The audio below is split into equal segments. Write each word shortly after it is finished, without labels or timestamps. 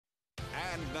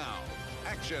And now,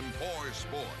 Action for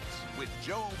Sports with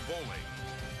Joe Bowling.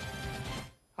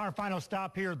 Our final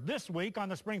stop here this week on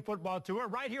the Spring Football Tour,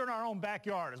 right here in our own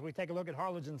backyard as we take a look at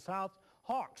Harlingen South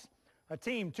Hawks. A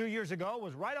team 2 years ago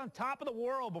was right on top of the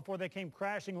world before they came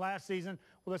crashing last season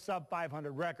with a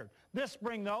sub-500 record. This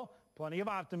spring, though, plenty of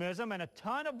optimism and a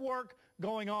ton of work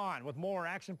going on. With more,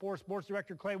 Action 4 Sports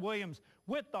Director Clay Williams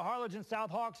with the Harlingen South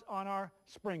Hawks on our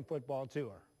Spring Football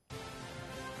Tour.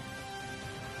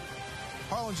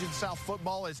 Harlingen South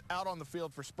football is out on the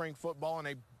field for spring football, and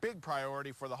a big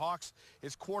priority for the Hawks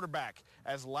is quarterback,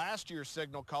 as last year's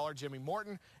signal caller Jimmy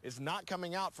Morton is not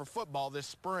coming out for football this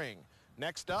spring.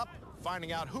 Next up,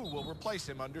 finding out who will replace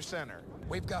him under center.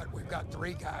 We've got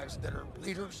three guys that are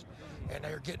leaders, and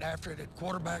they're getting after it at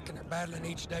quarterback, and they're battling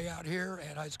each day out here,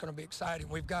 and it's going to be exciting.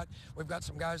 We've got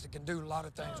some guys that can do a lot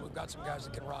of things. We've got some guys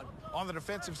that can run. On the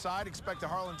defensive side, expect the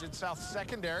Harlingen South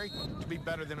secondary to be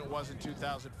better than it was in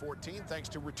 2014, thanks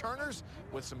to returners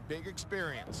with some big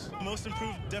experience. Most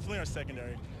improved, definitely our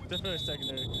secondary. Definitely our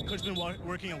secondary. Coach's been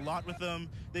working a lot with them.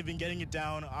 They've been getting it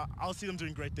down. I'll see them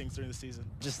doing great things during the season.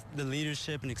 Just the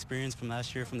leadership and experience from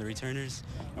last year from the returners,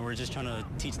 and we're just trying to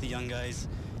teach the young guys.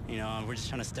 You know, we're just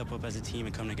trying to step up as a team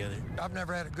and come together. I've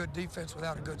never had a good defense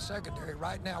without a good secondary.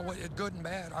 Right now, good and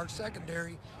bad, our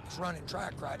secondary is running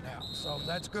track right now. So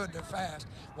that's good. They're fast.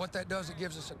 What that does, it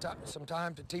gives us some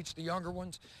time to teach the younger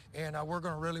ones, and we're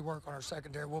going to really work on our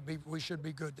secondary. We should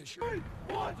be good this year.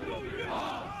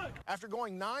 After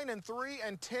going 9-3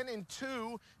 and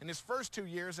 10-2 in his first 2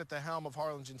 years at the helm of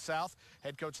Harlingen South,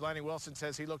 head coach Lanny Wilson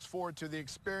says he looks forward to the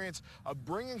experience of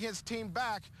bringing his team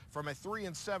back from a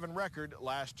 3-7 record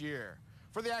last year.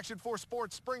 For the Action 4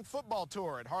 Sports Spring Football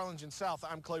Tour at Harlingen South,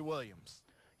 I'm Clay Williams.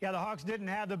 Yeah, the Hawks didn't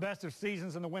have the best of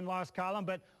seasons in the win-loss column,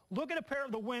 but look at a pair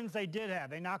of the wins they did have.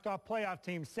 They knocked off playoff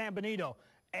teams San Benito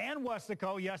and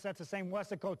Westaco. Yes, that's the same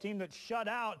Westaco team that shut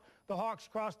out the Hawks'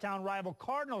 crosstown rival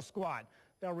Cardinal squad.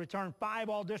 They'll return 5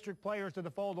 all-district players to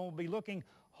the fold and will be looking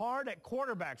hard at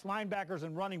quarterbacks, linebackers,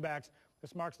 and running backs.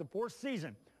 This marks the 4th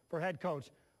season for head coach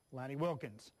Lanny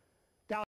Wilkins.